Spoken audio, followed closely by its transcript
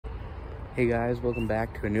Hey guys, welcome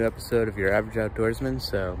back to a new episode of Your Average Outdoorsman.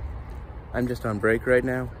 So I'm just on break right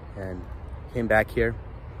now and came back here.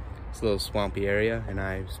 It's a little swampy area and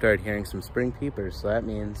I started hearing some spring peepers. So that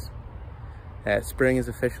means that spring is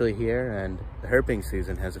officially here and the herping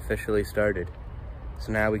season has officially started.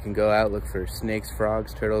 So now we can go out, look for snakes,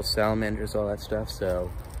 frogs, turtles, salamanders, all that stuff. So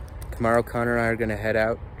tomorrow Connor and I are gonna head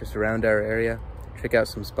out just around our area, check out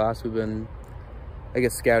some spots we've been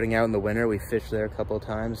scouting out in the winter. We fished there a couple of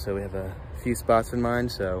times, so we have a few spots in mind.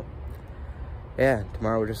 So yeah,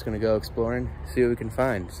 tomorrow we're just gonna go exploring, see what we can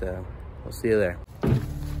find. So we'll see you there.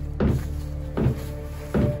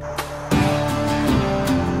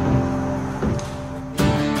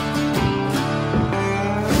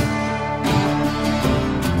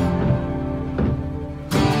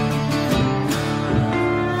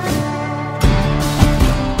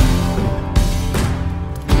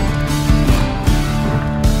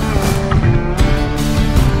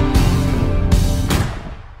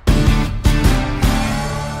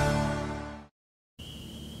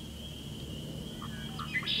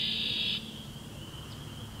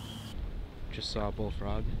 Just saw a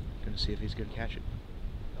bullfrog. Gonna see if he's gonna catch it.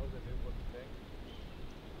 That was a new looking thing.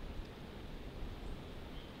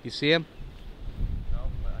 You see him? No,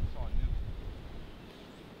 but I saw a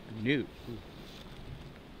newt. A newt. Ooh.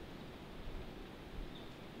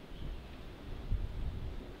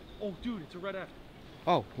 Oh, dude, it's a red F.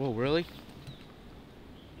 Oh, whoa, really?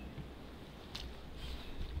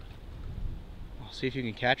 I'll see if you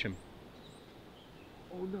can catch him.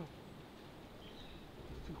 Oh no.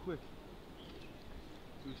 It's too quick.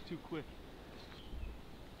 It was too quick.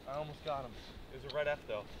 I almost got him. It was a red F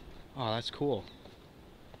though. Oh, that's cool.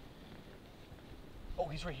 Oh,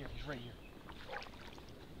 he's right here. He's right here.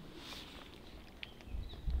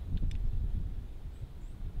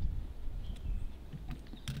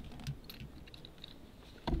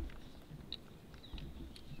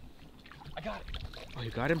 I got it. Oh,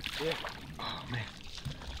 you got him? Yeah. Oh, man.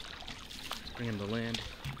 Let's bring him to land.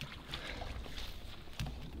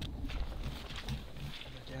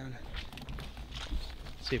 Down.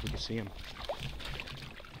 Let's see if we can see him.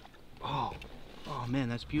 Oh, oh man,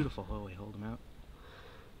 that's beautiful. Oh wait, hold him out.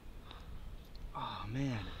 Oh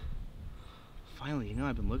man. Finally, you know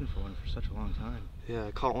I've been looking for one for such a long time. Yeah,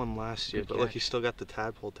 I caught one last year, Good but look, catch. he's still got the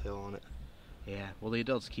tadpole tail on it. Yeah, well the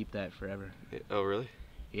adults keep that forever. Yeah, oh, really?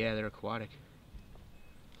 Yeah, they're aquatic.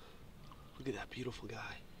 Look at that beautiful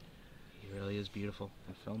guy. He really is beautiful.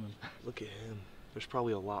 I film him. Look at him. There's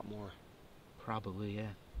probably a lot more. Probably, yeah.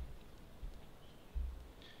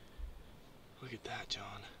 Look at that,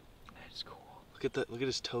 John. That's cool. Look at that. Look at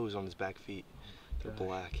his toes on his back feet. They're Gosh.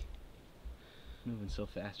 black. Moving so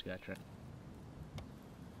fast, we gotta try.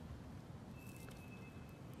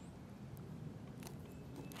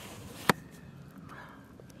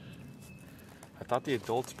 I thought the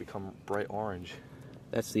adults become bright orange.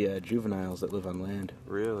 That's the juveniles that live on land.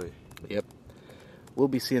 Really? Yep. We'll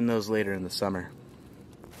be seeing those later in the summer.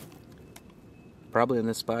 Probably in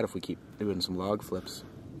this spot if we keep doing some log flips.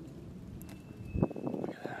 Look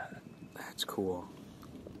at that. That's cool.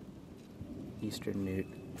 Eastern newt.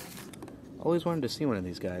 Always wanted to see one of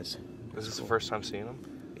these guys. This is the first time seeing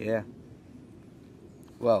them? Yeah.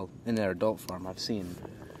 Well, in their adult form, I've seen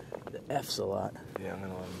the F's a lot. Yeah, I'm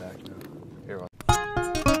gonna let him back now. Here, well.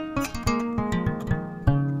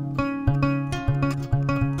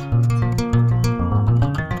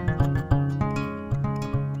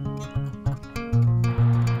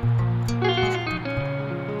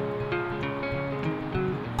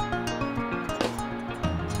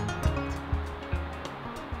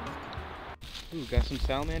 Ooh, got some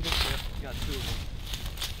salamanders? Yeah, we got two of them.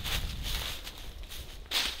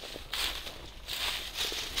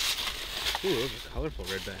 Ooh, those are colorful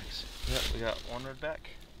redbacks. Yeah, we got one redback.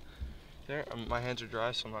 There, my hands are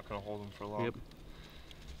dry, so I'm not gonna hold them for long. Yep.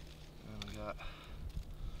 And we got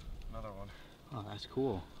another one. Oh, that's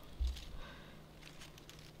cool.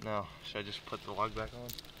 Now, should I just put the log back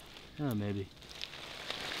on? Oh, maybe.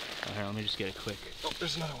 Oh, here, let me just get it quick. Oh,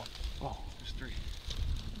 there's another one. Oh, There's three.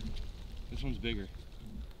 This one's bigger.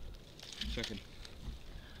 Second.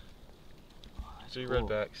 oh that's Three cool.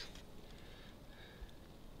 redbacks.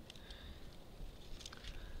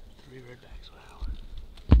 Three redbacks, wow.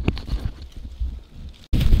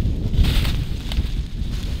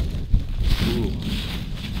 Ooh.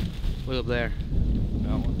 Look up there.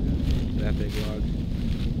 That one. That big log.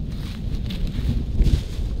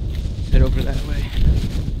 Let's head over that way.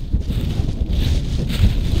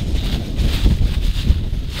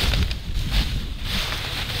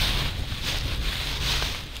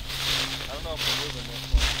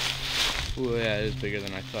 Ooh, yeah, it is bigger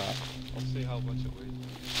than I thought. I'll see how much it weighs.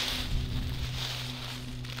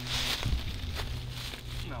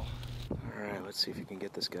 let's see if you can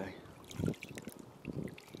get this guy.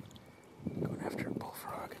 Going after a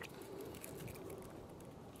bullfrog.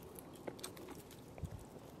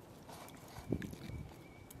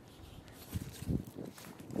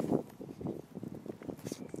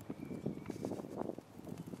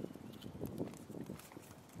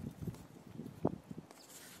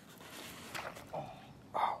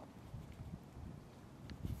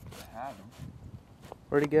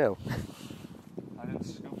 Where'd he go? I didn't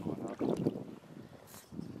scoop one up. Where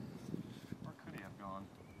could he have gone?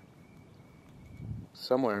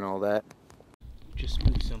 Somewhere in all that. Just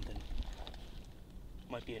spooked something.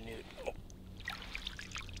 Might be a newt. Oh.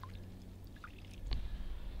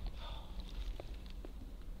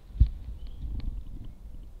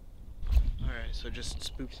 Alright, so just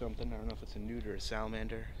spooked something. I don't know if it's a newt or a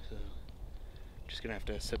salamander. So just gonna have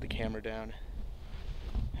to set the camera down.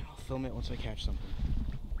 And I'll film it once I catch something.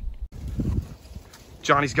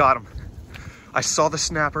 Johnny's got him. I saw the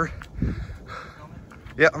snapper.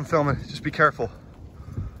 Yeah, I'm filming. Just be careful.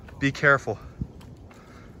 Be careful.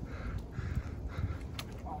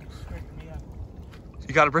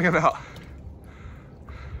 You gotta bring him out.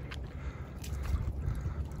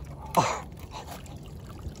 Oh,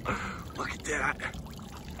 look at that.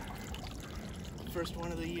 First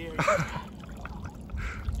one of the year. Look at that.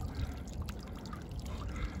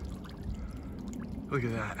 Look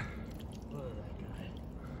at that guy.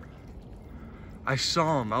 I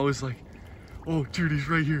saw him. I was like, oh, dude, he's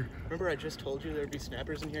right here. Remember I just told you there'd be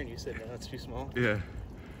snappers in here and you said, no, it's too small? Yeah.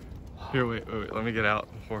 Here, wait, let me get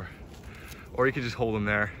out before. Or you could just hold him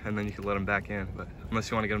there and then you could let him back in, but unless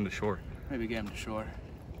you want to get him to shore. Maybe get him to shore.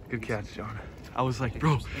 Good catch, John. I was like,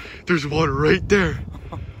 bro, there's water right there.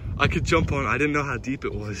 I could jump on it. I didn't know how deep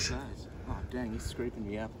it was. Oh, dang, he's scraping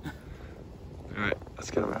me up. All right, let's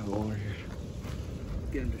get him out of the water here.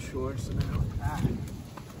 Get him to shore somehow. Ah.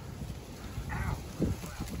 Ow.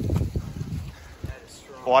 That is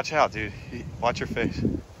strong. Watch out, dude. Watch your face.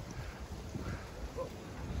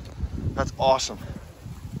 That's awesome.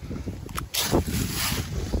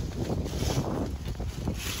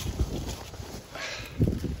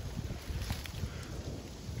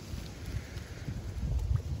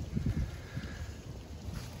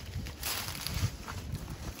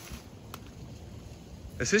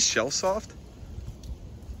 Is his shell soft?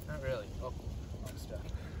 Not really. Oh, I'm stuck.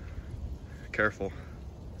 Careful.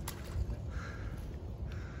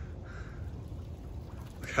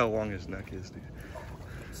 Look how long his neck is, dude.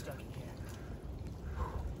 I'm stuck in here.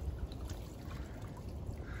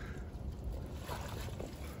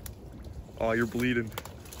 Oh, you're bleeding.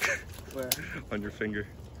 Where? On your finger.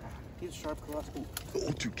 He's a sharp cross.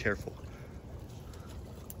 Oh, dude, careful.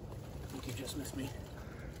 I think you just missed me.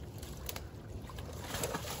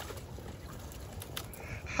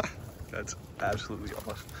 That's absolutely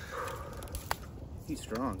awesome. He's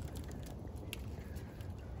strong.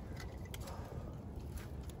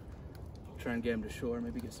 Try and get him to shore,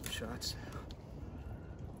 maybe get some shots.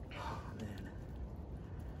 Oh, man.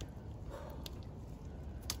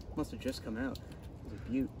 Must have just come out. He's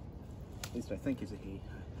a beaut. At least I think he's a he.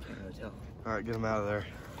 I can't really tell. All right, get him out of there.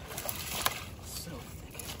 So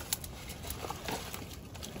thick.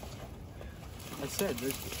 I said,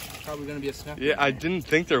 there's probably going to be a snapper. Yeah, I didn't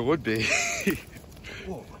think there would be.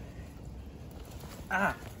 Whoa.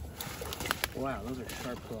 Ah. Wow, those are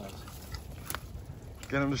sharp claws.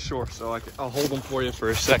 Get him to shore so I'll hold him for you for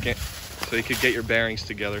a second so you could get your bearings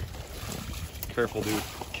together. Careful, dude.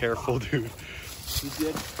 Careful, dude. He's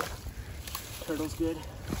good. Turtle's good.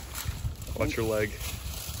 Watch your leg.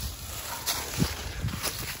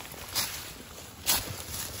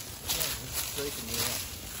 Breaking me up.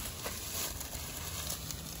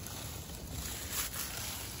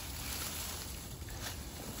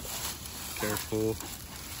 Careful.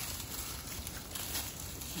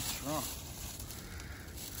 He's strong.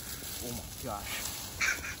 Oh my gosh.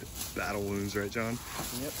 Battle wounds, right, John?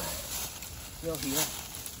 Yep. He'll heal.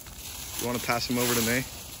 You want to pass him over to me?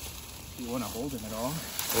 You want to hold him at all?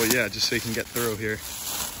 Oh yeah, just so you can get through here.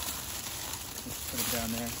 Let's put him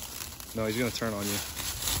down there. No, he's gonna turn on you.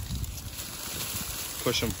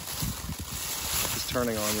 Push him. He's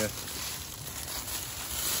turning on you.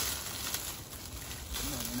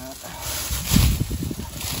 No, you're not.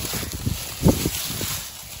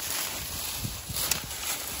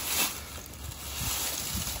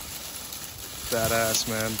 Badass,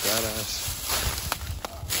 man. Badass.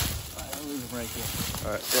 I'll leave him right here.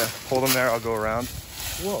 All right, yeah. Hold him there. I'll go around.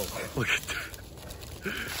 Whoa. Look at that. Do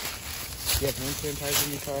you have hand sanitizer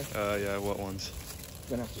in your car? Yeah. What ones?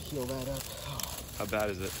 Gonna have to heal that up. How bad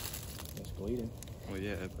is it? It's bleeding. Well,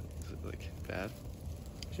 yeah, but is it like bad?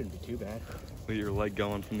 shouldn't be too bad. Look at your leg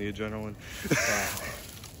going from the adrenaline. Wow.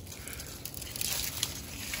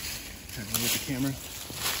 Move the camera.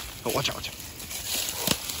 Oh, watch out, watch out.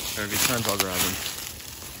 There, if he turns, I'll grab him.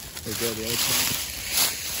 There you go, the other side.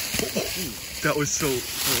 That was so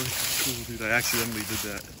cool, dude. I accidentally did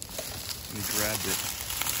that. And he grabbed it.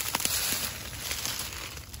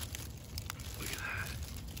 Look at that.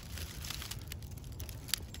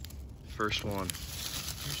 First one.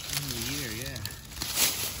 First one of the year, yeah.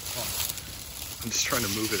 Oh. I'm just trying to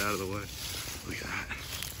move it out of the way. Look at that.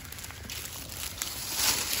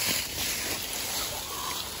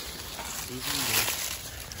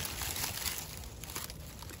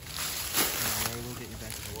 We'll get you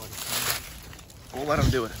back to the water. We'll let him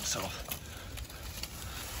do it himself.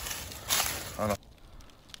 I don't know.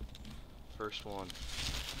 First one.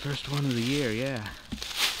 First one of the year, yeah.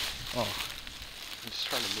 Oh. I'm just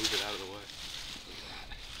trying to move it out of the way.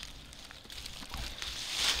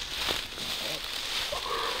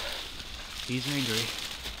 He's angry.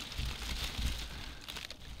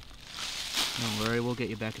 Don't worry, we'll get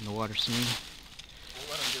you back in the water soon. We'll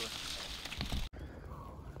let him do it.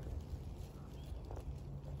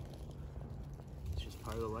 It's just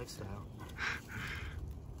part of the lifestyle.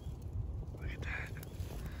 Look at that.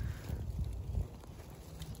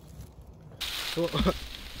 Cool.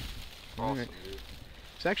 Awesome, dude.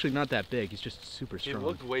 It's actually not that big. He's just super strong. He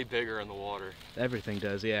looked way bigger in the water. Everything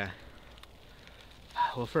does, yeah.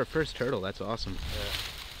 Well, for a first turtle, that's awesome.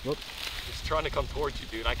 Yeah. Whoop. He's trying to come towards you,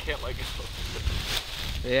 dude. I can't let go.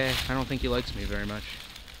 Yeah, I don't think he likes me very much.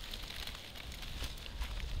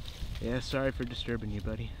 Yeah, sorry for disturbing you,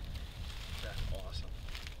 buddy.